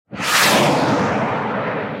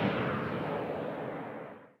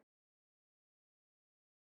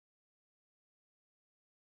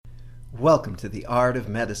Welcome to The Art of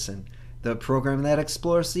Medicine, the program that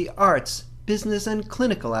explores the arts, business, and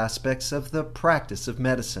clinical aspects of the practice of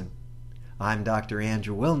medicine. I'm Dr.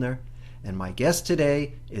 Andrew Wilner, and my guest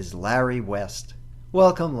today is Larry West.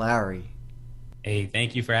 Welcome, Larry. Hey,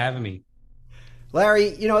 thank you for having me. Larry,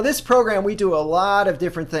 this program we do a lot of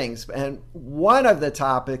different things, and one of the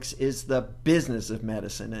topics is the business of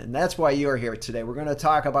medicine, and that's why you're here today. We're going to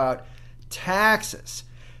talk about taxes.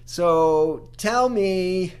 So tell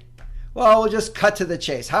me, well, we'll just cut to the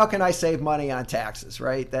chase. How can I save money on taxes,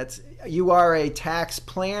 right? You are a tax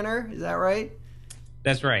planner, is that right?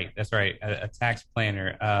 That's right. That's right. A tax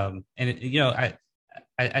planner.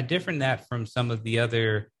 I different that from some of the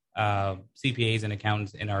other CPAs and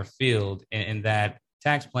accountants in our field in that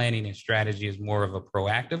tax planning and strategy is more of a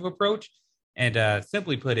proactive approach. And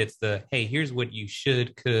simply put, it's hey, here's what you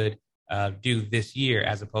could do this year,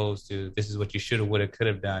 as opposed to this is what you should have, would have, could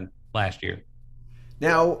have done last year.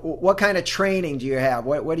 Now, what kind of training do you have?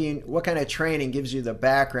 What kind of training gives you the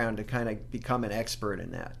background to kind of become an expert in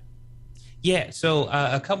that? Yeah, so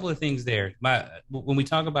a couple of things there. When we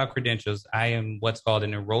talk about credentials, I am what's called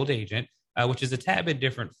an enrolled agent, which is a tad bit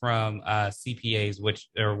different from CPAs, which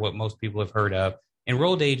are what most people have heard of.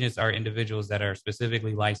 Enrolled agents are individuals that are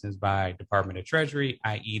specifically licensed by Department of Treasury,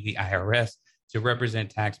 i.e., the IRS, to represent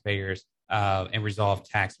taxpayers and resolve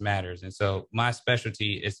tax matters. And so my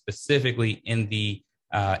specialty is specifically in the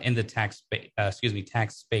tax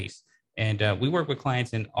space. And we work with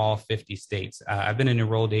clients in all 50 states. I've been an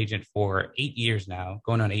enrolled agent for 8 years now,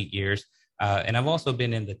 going on 8 years. And I've also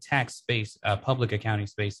been in the tax space, public accounting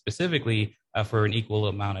space specifically for an equal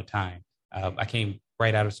amount of time. I came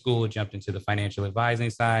right out of school, jumped into the financial advising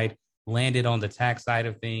side, landed on the tax side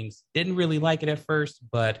of things. Didn't really like it at first,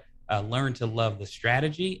 but learned to love the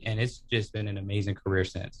strategy. And it's just been an amazing career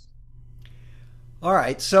since. All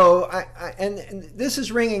right, so and this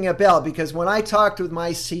is ringing a bell because when I talked with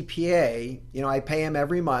my CPA, I pay him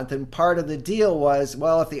every month, and part of the deal was,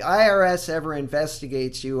 well, if the IRS ever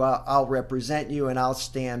investigates you, I'll represent you and I'll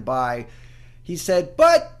stand by. He said,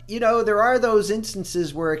 but there are those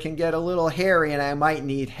instances where it can get a little hairy and I might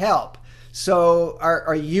need help. So,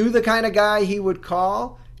 are you the kind of guy he would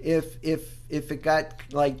call if it got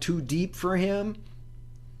like too deep for him?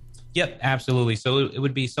 Yep, absolutely. So it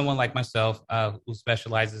would be someone like myself who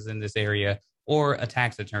specializes in this area, or a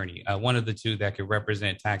tax attorney, one of the two that could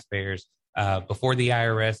represent taxpayers before the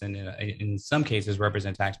IRS, and in some cases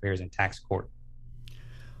represent taxpayers in tax court.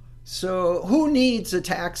 So, who needs a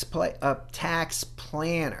tax planner?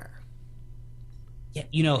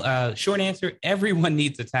 Yeah, short answer: everyone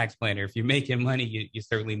needs a tax planner. If you're making money, you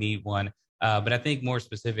certainly need one. But I think more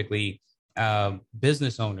specifically,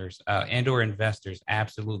 business owners and/or investors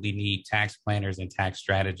absolutely need tax planners and tax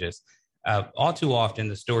strategists. All too often,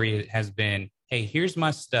 the story has been, "Hey, here's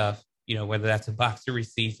my stuff. Whether that's a box of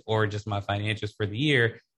receipts or just my financials for the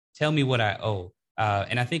year. Tell me what I owe."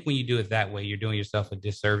 And I think when you do it that way, you're doing yourself a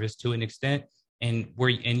disservice to an extent, and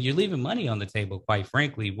you're leaving money on the table. Quite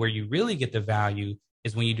frankly, where you really get the value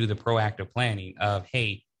is when you do the proactive planning of,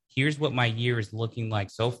 "Hey, here's what my year is looking like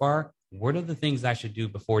so far. What are the things I should do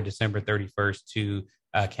before December 31st to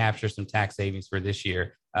capture some tax savings for this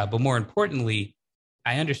year? But more importantly,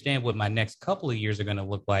 I understand what my next couple of years are going to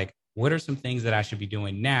look like. What are some things that I should be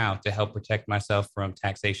doing now to help protect myself from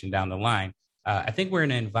taxation down the line?" I think we're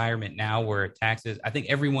in an environment now where taxes, I think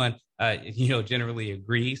everyone, generally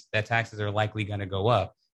agrees that taxes are likely going to go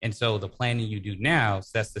up. And so the planning you do now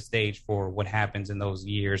sets the stage for what happens in those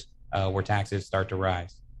years where taxes start to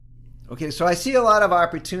rise. Okay, so I see a lot of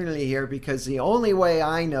opportunity here because the only way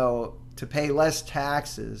I know to pay less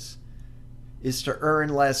taxes is to earn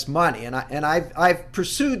less money, and I've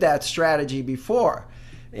pursued that strategy before,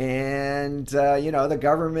 and the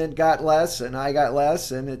government got less, and I got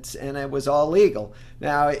less, and it was all legal.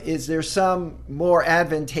 Now, is there some more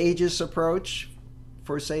advantageous approach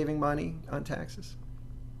for saving money on taxes?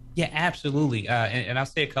 Yeah, absolutely. And I'll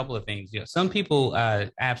say a couple of things. Some people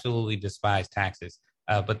absolutely despise taxes,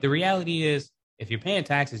 but the reality is, if you're paying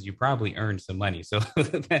taxes, you probably earned some money. So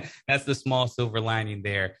that's the small silver lining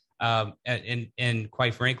there. And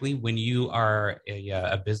quite frankly, when you are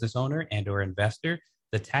a business owner and or investor,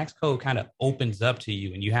 the tax code kind of opens up to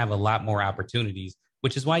you, and you have a lot more opportunities.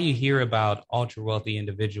 Which is why you hear about ultra wealthy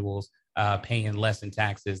individuals paying less in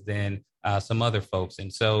taxes than some other folks.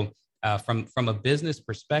 And so from a business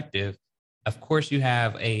perspective, of course, you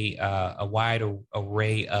have a wide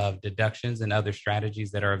array of deductions and other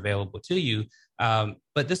strategies that are available to you.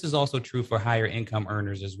 But this is also true for higher income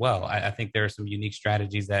earners as well. I think there are some unique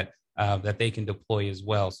strategies that they can deploy as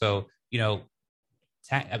well. So,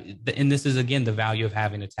 and this is again the value of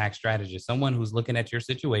having a tax strategist, someone who's looking at your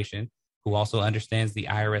situation, who also understands the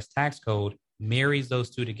IRS tax code, marries those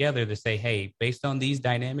two together to say, hey, based on these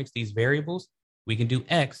dynamics, these variables, we can do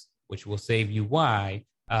X, which will save you Y.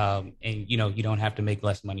 And you don't have to make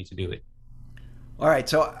less money to do it. All right,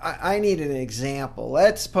 so I need an example.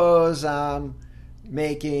 Let's suppose I'm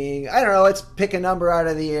making, I don't know, let's pick a number out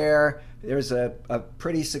of the air. There's a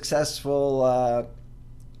pretty successful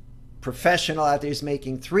professional out there who's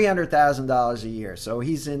making $300,000 a year. So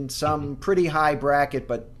he's in some pretty high bracket,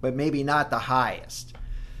 but maybe not the highest.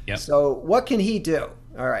 Yep. So what can he do?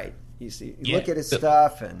 All right, you look at his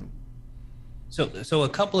stuff and... So a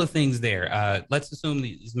couple of things there. Let's assume that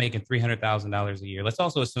he's making $300,000 a year. Let's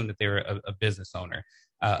also assume that they're a business owner.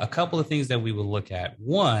 A couple of things that we will look at.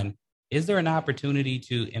 One, is there an opportunity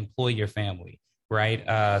to employ your family,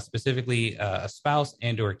 right? Specifically, a spouse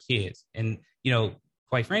and or kids. And,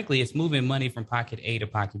 quite frankly, it's moving money from pocket A to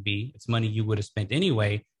pocket B. It's money you would have spent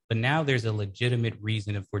anyway, but now there's a legitimate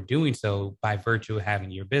reason for doing so by virtue of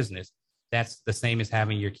having your business. That's the same as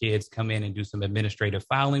having your kids come in and do some administrative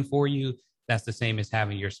filing for you. That's the same as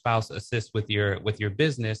having your spouse assist with your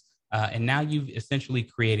business. And now you've essentially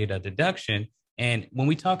created a deduction. And when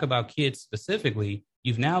we talk about kids specifically,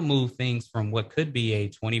 you've now moved things from what could be a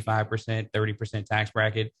 25%, 30% tax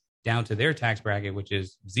bracket down to their tax bracket, which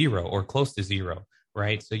is zero or close to zero,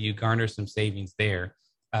 right? So you garner some savings there.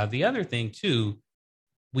 The other thing too,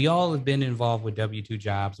 we all have been involved with W-2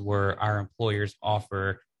 jobs where our employers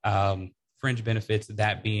offer fringe benefits,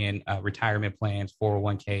 that being retirement plans,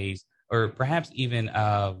 401ks, or perhaps even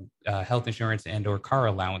health insurance and or car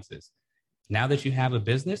allowances. Now that you have a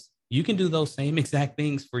business, you can do those same exact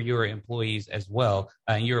things for your employees as well.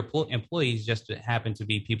 And your employees just happen to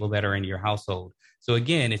be people that are in your household. So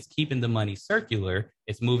again, it's keeping the money circular.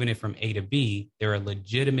 It's moving it from A to B. There are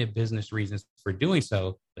legitimate business reasons for doing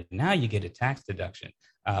so, but now you get a tax deduction.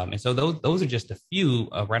 And so those are just a few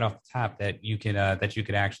right off the top that you could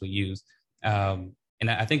actually use. And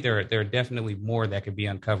I think there are definitely more that could be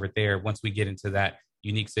uncovered there once we get into that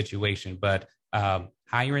unique situation. But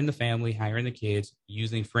hiring the family, hiring the kids,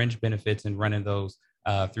 using fringe benefits and running those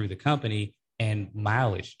through the company, and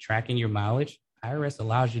mileage, tracking your mileage. IRS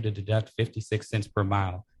allows you to deduct 56 cents per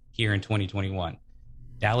mile here in 2021.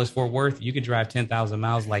 Dallas-Fort Worth, you could drive 10,000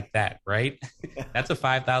 miles like that, right? That's a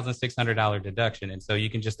 $5,600 deduction. And so you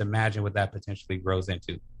can just imagine what that potentially grows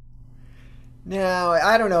into. Now,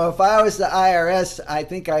 I don't know. If I was the IRS, I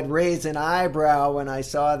think I'd raise an eyebrow when I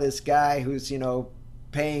saw this guy who's,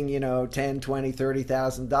 paying, $10, $20,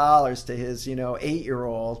 $30,000 to his,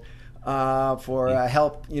 8-year-old for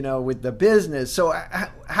help, with the business. So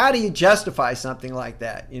how do you justify something like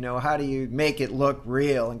that? How do you make it look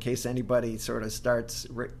real in case anybody sort of starts,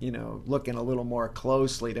 looking a little more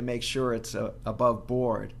closely to make sure it's above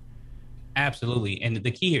board? Absolutely. And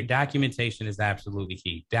the key here, documentation is absolutely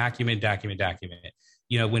key. Document.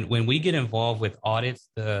 When we get involved with audits,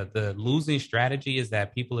 the losing strategy is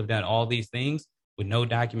that people have done all these things with no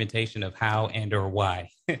documentation of how and or why.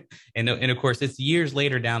 and of course, it's years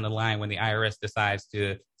later down the line when the IRS decides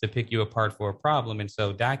to pick you apart for a problem. And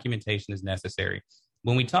so documentation is necessary.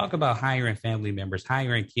 When we talk about hiring family members,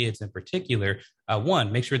 hiring kids in particular,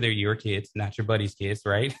 one, make sure they're your kids, not your buddy's kids,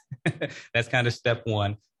 right? That's kind of step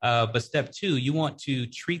one. But step two, you want to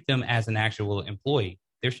treat them as an actual employee.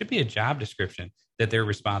 There should be a job description that they're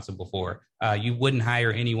responsible for. You wouldn't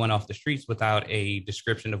hire anyone off the streets without a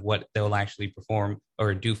description of what they'll actually perform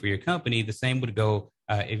or do for your company. The same would go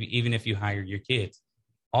even if you hire your kids.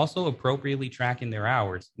 Also appropriately tracking their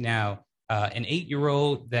hours. Now, an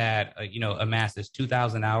 8-year-old that, amasses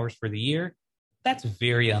 2,000 hours for the year, that's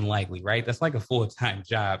very unlikely, right? That's like a full-time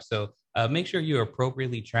job. So make sure you're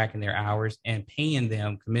appropriately tracking their hours and paying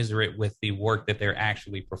them commensurate with the work that they're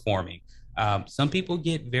actually performing. Some people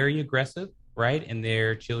get very aggressive, right? And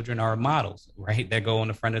their children are models, right? That go on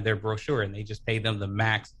the front of their brochure and they just pay them the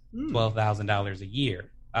max $12,000 a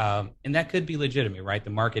year. And that could be legitimate, right? The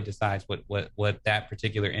market decides what that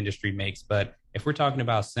particular industry makes. But if we're talking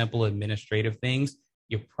about simple administrative things,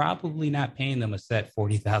 you're probably not paying them a set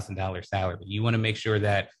 $40,000 salary. You want to make sure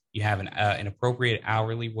that you have an appropriate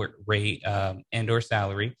hourly work rate and or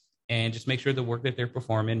salary, and just make sure the work that they're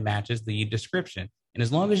performing matches the description. And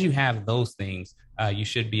as long as you have those things, you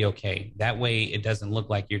should be okay. That way it doesn't look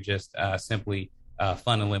like you're just simply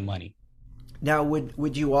funneling money. Now,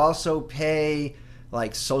 would you also pay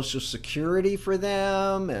like Social Security for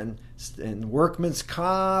them and workman's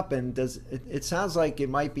comp? And it sounds like it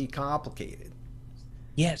might be complicated.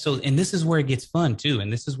 Yeah. So, and this is where it gets fun too.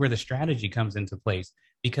 And this is where the strategy comes into place,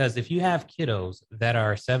 because if you have kiddos that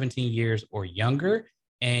are 17 years or younger,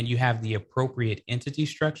 and you have the appropriate entity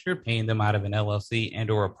structure, paying them out of an LLC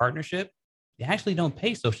and or a partnership, they actually don't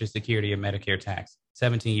pay Social Security or Medicare tax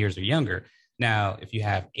 17 years or younger. Now, if you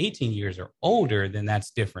have 18 years or older, then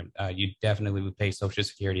that's different. You definitely would pay Social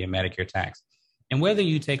Security and Medicare tax. And whether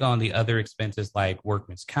you take on the other expenses like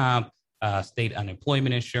workman's comp, state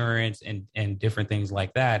unemployment insurance, and different things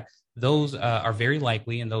like that, those are very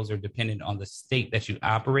likely, and those are dependent on the state that you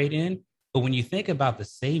operate in. But when you think about the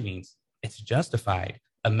savings, it's justified.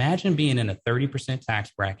 Imagine being in a 30%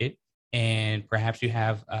 tax bracket, and perhaps you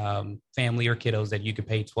have family or kiddos that you could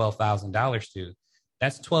pay $12,000 to.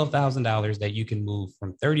 That's $12,000 that you can move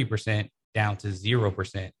from 30% down to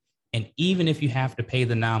 0%. And even if you have to pay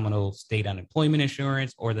the nominal state unemployment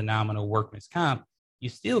insurance or the nominal workman's comp, you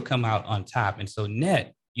still come out on top. And so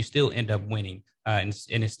net, you still end up winning. And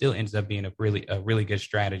it still ends up being a really good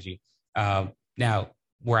strategy. Now,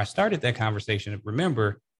 where I started that conversation,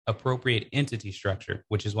 remember, appropriate entity structure,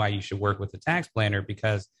 which is why you should work with a tax planner,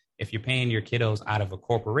 because if you're paying your kiddos out of a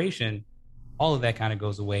corporation, all of that kind of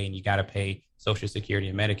goes away and you got to pay Social Security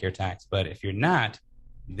and Medicare tax. But if you're not,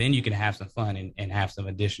 then you can have some fun and have some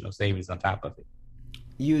additional savings on top of it.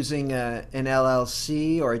 Using an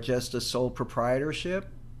LLC or just a sole proprietorship?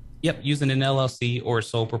 Yep, using an LLC or a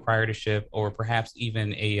sole proprietorship, or perhaps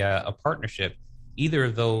even a partnership. Either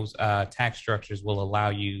of those tax structures will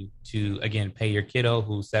allow you to, again, pay your kiddo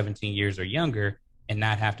who's 17 years or younger and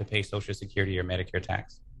not have to pay Social Security or Medicare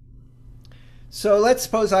tax. So let's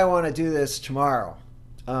suppose I want to do this tomorrow.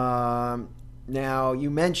 Now, you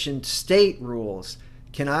mentioned state rules.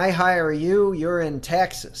 Can I hire you? You're in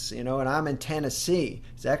Texas, and I'm in Tennessee.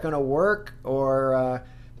 Is that going to work? Or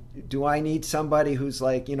do I need somebody who's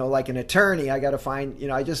like an attorney? I got to find,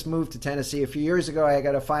 I just moved to Tennessee a few years ago. I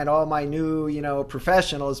got to find all my new,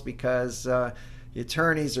 professionals because the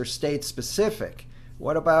attorneys are state specific.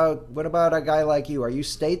 What about a guy like you? Are you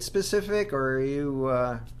state specific or are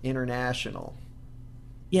you international?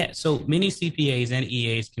 Yeah, so many CPAs and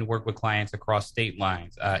EAs can work with clients across state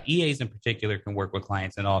lines. EAs in particular can work with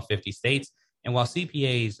clients in all 50 states. And while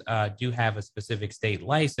CPAs do have a specific state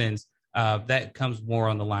license, that comes more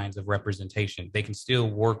on the lines of representation. They can still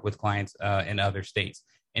work with clients in other states.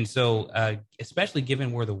 And so, especially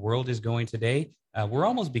given where the world is going today, we're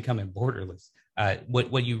almost becoming borderless.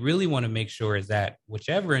 What you really want to make sure is that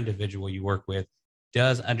whichever individual you work with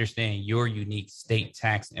does understand your unique state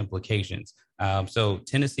tax implications. So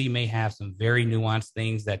Tennessee may have some very nuanced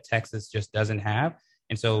things that Texas just doesn't have.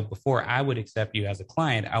 And so before I would accept you as a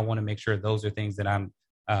client, I want to make sure those are things that I'm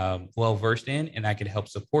well-versed in and I could help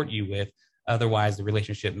support you with. Otherwise, the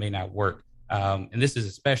relationship may not work. And this is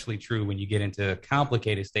especially true when you get into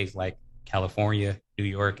complicated states like California, New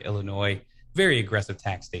York, Illinois, very aggressive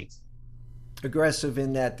tax states. Aggressive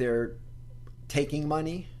in that they're taking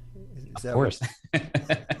money? Of course.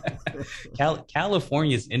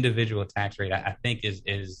 California's individual tax rate, I think,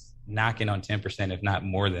 is knocking on 10%, if not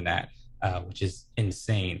more than that, which is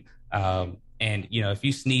insane. And, if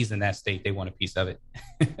you sneeze in that state, they want a piece of it.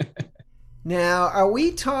 Now, are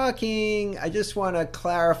we talking, I just want to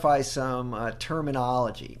clarify some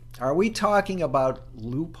terminology. Are we talking about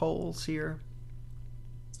loopholes here?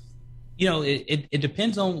 It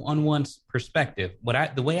depends on one's perspective.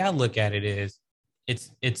 The way I look at it is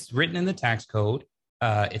it's written in the tax code.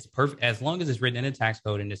 It's perfect. As long as it's written in a tax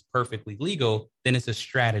code and it's perfectly legal, then it's a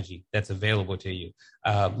strategy that's available to you.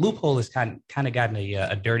 Loophole has kind of gotten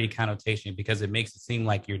a dirty connotation because it makes it seem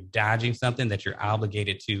like you're dodging something that you're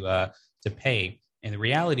obligated to pay. And the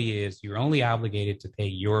reality is you're only obligated to pay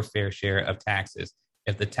your fair share of taxes.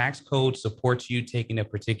 If the tax code supports you taking a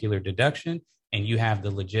particular deduction and you have the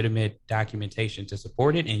legitimate documentation to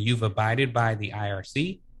support it and you've abided by the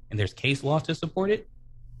IRC and there's case law to support it,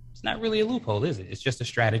 it's not really a loophole, is it? It's just a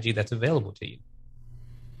strategy that's available to you.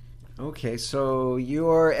 Okay, so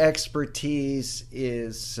your expertise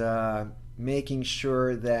is making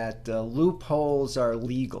sure that loopholes are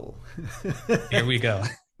legal. There we go.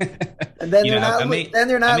 And then they're not loopholes.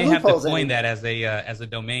 I may have to coin that as a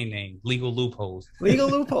domain name, legal loopholes. Legal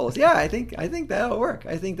loopholes. Yeah, I think that'll work.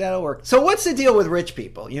 So what's the deal with rich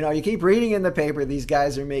people? You keep reading in the paper these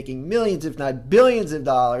guys are making millions, if not billions of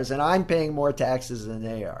dollars, and I'm paying more taxes than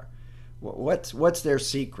they are. What's their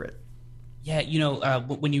secret? Yeah,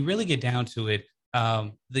 when you really get down to it,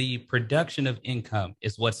 the production of income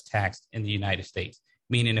is what's taxed in the United States.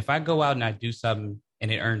 Meaning if I go out and I do something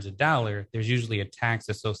and it earns $1, there's usually a tax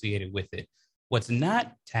associated with it. What's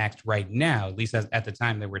not taxed right now, at least at the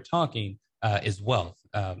time that we're talking, is wealth.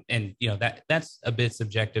 And that's a bit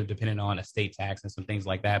subjective depending on estate tax and some things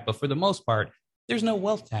like that. But for the most part, there's no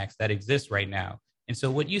wealth tax that exists right now. And so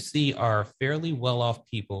what you see are fairly well-off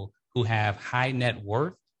people who have high net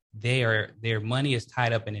worth. Their money is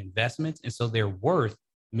tied up in investments. And so their worth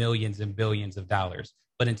millions and billions of dollars.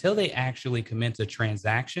 But until they actually commence a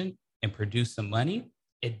transaction and produce some money,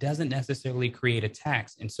 it doesn't necessarily create a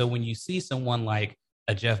tax. And so when you see someone like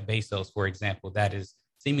a Jeff Bezos, for example, that is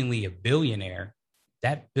seemingly a billionaire,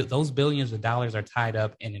 that those billions of dollars are tied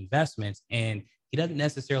up in investments, and he doesn't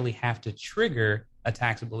necessarily have to trigger a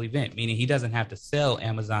taxable event, meaning he doesn't have to sell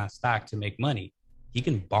Amazon stock to make money. He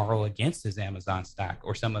can borrow against his Amazon stock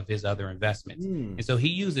or some of his other investments. And so he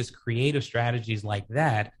uses creative strategies like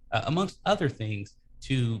that, amongst other things,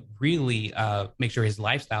 to really make sure his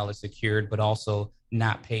lifestyle is secured, but also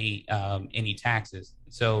not pay any taxes.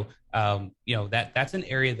 So, that's an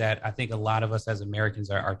area that I think a lot of us as Americans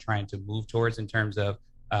are trying to move towards in terms of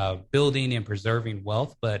building and preserving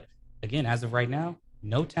wealth. But again, as of right now,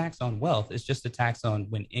 no tax on wealth. It's just a tax on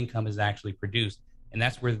when income is actually produced. And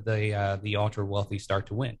that's where the ultra wealthy start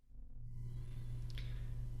to win.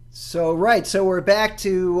 So, right. So we're back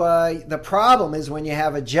to the problem is when you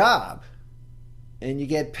have a job and you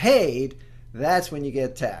get paid, that's when you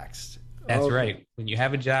get taxed. That's right. When you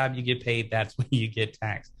have a job, you get paid. That's when you get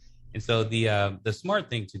taxed. And so the smart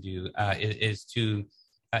thing to do is to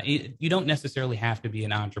you don't necessarily have to be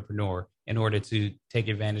an entrepreneur in order to take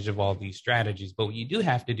advantage of all these strategies. But what you do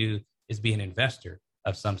have to do is be an investor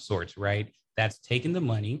of some sorts, right? That's taking the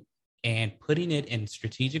money and putting it in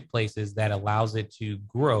strategic places that allows it to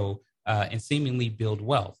grow and seemingly build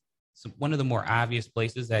wealth. So one of the more obvious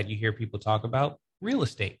places that you hear people talk about, real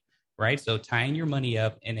estate, right? So tying your money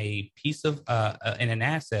up in a piece of in an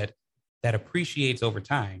asset that appreciates over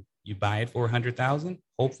time. You buy it for $100,000.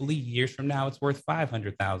 Hopefully, years from now, it's worth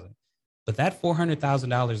 $500,000. But that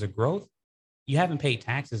 $400,000 of growth, you haven't paid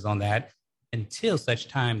taxes on that until such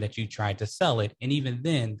time that you try to sell it. And even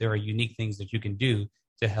then, there are unique things that you can do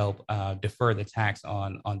to help defer the tax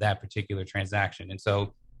on that particular transaction. And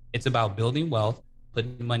so, it's about building wealth,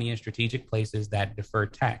 putting money in strategic places that defer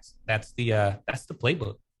tax. That's the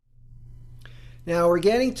playbook. Now we're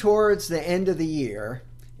getting towards the end of the year.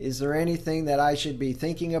 Is there anything that I should be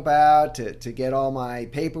thinking about to get all my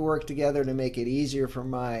paperwork together to make it easier for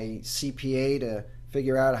my CPA to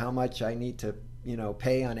figure out how much I need to,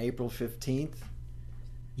 pay on April 15th?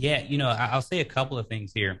 Yeah, I'll say a couple of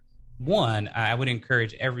things here. One, I would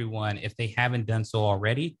encourage everyone, if they haven't done so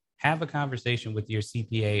already, have a conversation with your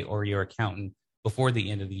CPA or your accountant before the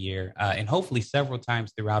end of the year, and hopefully several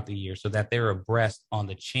times throughout the year so that they're abreast on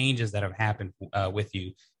the changes that have happened with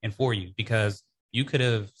you and for you. Because you could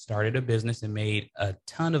have started a business and made a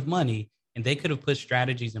ton of money, and they could have put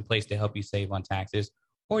strategies in place to help you save on taxes,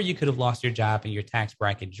 or you could have lost your job and your tax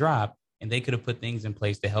bracket dropped, and they could have put things in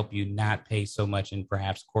place to help you not pay so much in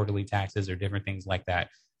perhaps quarterly taxes or different things like that.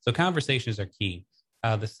 So conversations are key.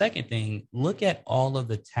 The second thing, look at all of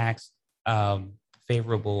the tax tax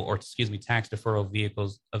deferral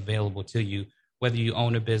vehicles available to you, whether you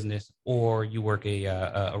own a business or you work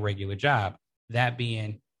a regular job. That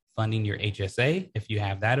being funding your HSA, if you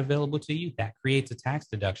have that available to you, that creates a tax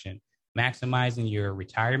deduction. Maximizing your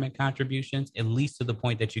retirement contributions, at least to the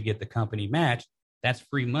point that you get the company match, that's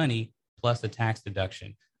free money plus a tax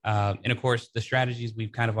deduction. And of course, the strategies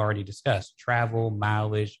we've kind of already discussed, travel,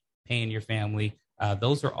 mileage, paying your family,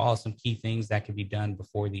 those are all some key things that can be done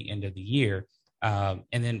before the end of the year. And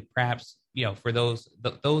then perhaps, for those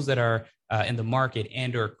that are in the market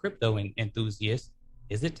and or crypto enthusiasts,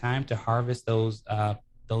 is it time to harvest those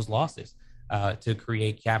losses to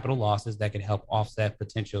create capital losses that can help offset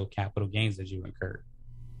potential capital gains that you incurred?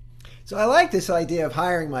 So I like this idea of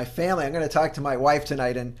hiring my family. I'm going to talk to my wife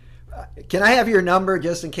tonight. And can I have your number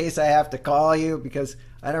just in case I have to call you? Because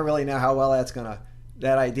I don't really know how well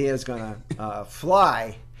that idea is going to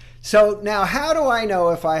fly. So now, how do I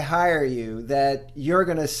know if I hire you that you're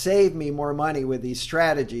going to save me more money with these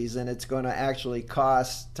strategies than it's going to actually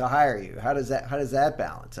cost to hire you? How does that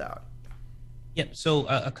balance out? Yep. So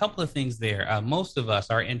a couple of things there. Most of us,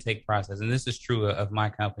 our intake process, and this is true of my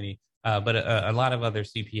company, but a lot of other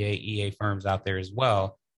CPA, EA firms out there as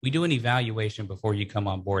well, we do an evaluation before you come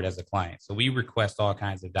on board as a client. So we request all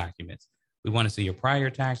kinds of documents. We want to see your prior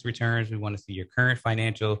tax returns. We want to see your current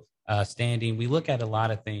financial standing. We look at a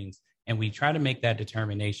lot of things, and we try to make that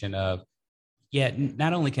determination of,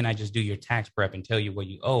 not only can I just do your tax prep and tell you what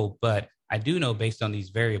you owe, but I do know based on these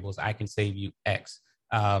variables, I can save you X.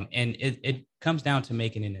 And it comes down to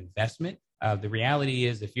making an investment. The reality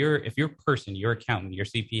is if your person, your accountant, your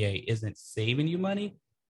CPA isn't saving you money,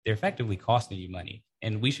 they're effectively costing you money.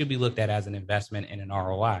 And we should be looked at as an investment and an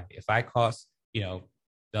ROI. If I cost,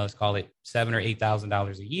 let's call it $7,000 or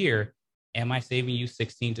 $8,000 a year, am I saving you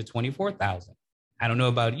 $16,000 to $24,000? I don't know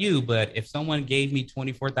about you, but if someone gave me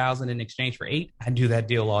 $24,000 in exchange for $8,000, I'd do that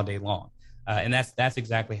deal all day long. And that's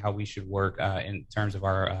exactly how we should work in terms of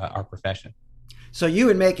our profession. So you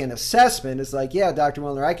would make an assessment. It's like, yeah, Dr.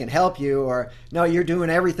 Wilner, I can help you, or no, you're doing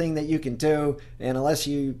everything that you can do, and unless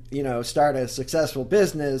you start a successful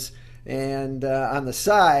business and on the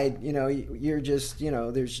side, you're just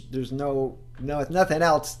there's nothing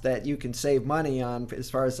else that you can save money on as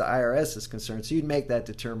far as the IRS is concerned. So you'd make that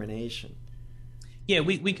determination. Yeah,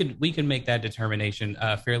 we can make that determination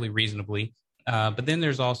fairly reasonably. But then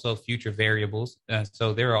there's also future variables.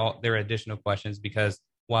 So there are additional questions, because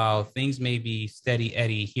while things may be steady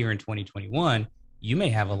Eddie here in 2021, you may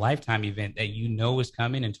have a lifetime event that is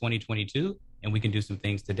coming in 2022, and we can do some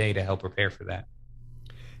things today to help prepare for that.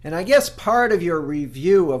 And I guess part of your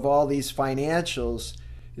review of all these financials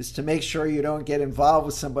is to make sure you don't get involved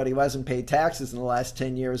with somebody who hasn't paid taxes in the last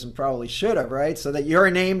 10 years and probably should have, right? So that your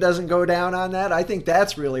name doesn't go down on that. I think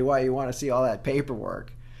that's really why you want to see all that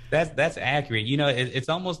paperwork. That's accurate. It's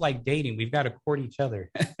almost like dating. We've got to court each other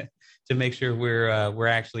to make sure we're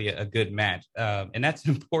actually a good match, and that's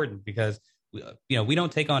important because we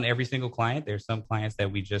don't take on every single client. There's some clients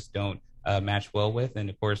that we just don't match well with, and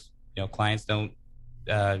of course, clients don't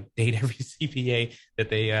date every CPA that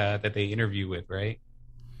they interview with, right?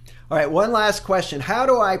 All right, one last question. How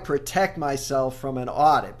do I protect myself from an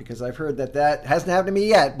audit? Because I've heard that hasn't happened to me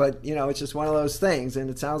yet, but it's just one of those things, and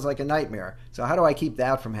it sounds like a nightmare. So how do I keep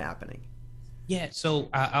that from happening? Yeah, so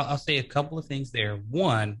I'll say a couple of things there.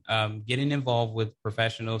 One, getting involved with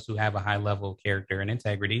professionals who have a high level of character and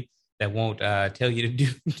integrity that won't tell you to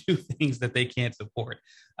do things that they can't support.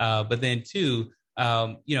 But then two,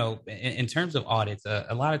 in terms of audits,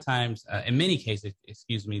 a lot of times, in many cases,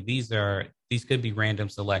 these could be random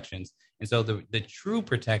selections. And so the true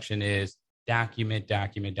protection is document.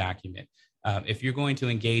 If you're going to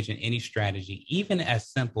engage in any strategy, even as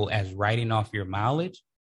simple as writing off your mileage,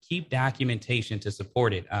 keep documentation to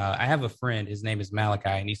support it. I have a friend, his name is Malachi,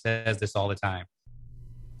 and he says this all the time.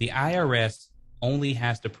 The IRS only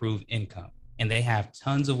has to prove income, and they have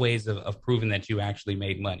tons of ways of proving that you actually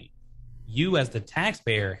made money. You as the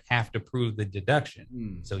taxpayer have to prove the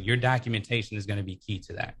deduction. So your documentation is going to be key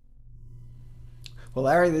to that. Well,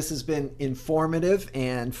 Larry, this has been informative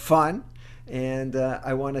and fun. And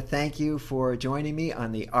I want to thank you for joining me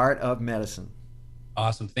on The Art of Medicine.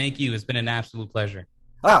 Awesome. Thank you. It's been an absolute pleasure.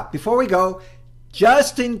 Before we go,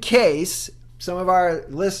 just in case some of our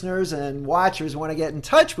listeners and watchers want to get in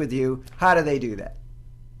touch with you, how do they do that?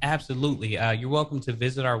 Absolutely. You're welcome to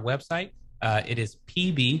visit our website. It is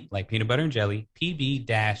PB, like peanut butter and jelly,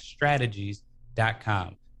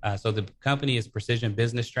 pb-strategies.com. So the company is Precision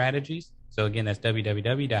Business Strategies. So again, that's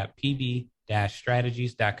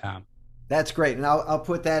www.pb-strategies.com. That's great. And I'll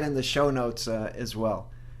put that in the show notes as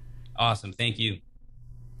well. Awesome. Thank you.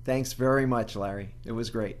 Thanks very much, Larry. It was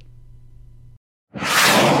great.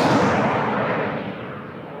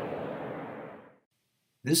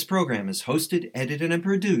 This program is hosted, edited, and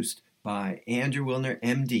produced by Andrew Wilner,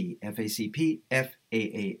 MD, FACP,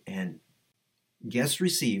 FAAN. Guests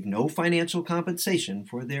receive no financial compensation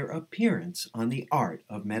for their appearance on The Art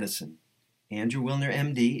of Medicine. Andrew Wilner,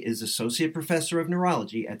 MD, is Associate Professor of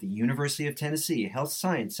Neurology at the University of Tennessee Health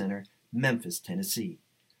Science Center, Memphis, Tennessee.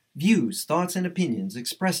 Views, thoughts, and opinions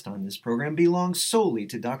expressed on this program belong solely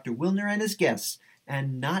to Dr. Wilner and his guests,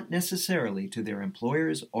 and not necessarily to their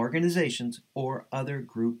employers, organizations, or other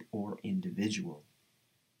group or individual.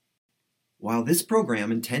 While this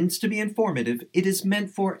program intends to be informative, it is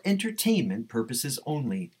meant for entertainment purposes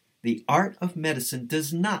only. The Art of Medicine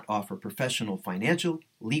does not offer professional financial,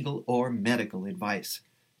 legal, or medical advice.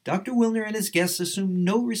 Dr. Wilner and his guests assume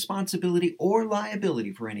no responsibility or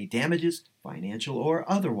liability for any damages, financial or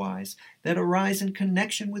otherwise, that arise in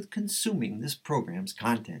connection with consuming this program's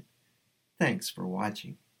content. Thanks for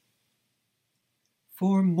watching.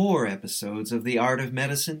 For more episodes of The Art of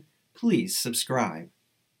Medicine, please subscribe.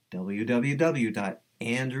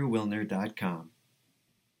 www.andrewwilner.com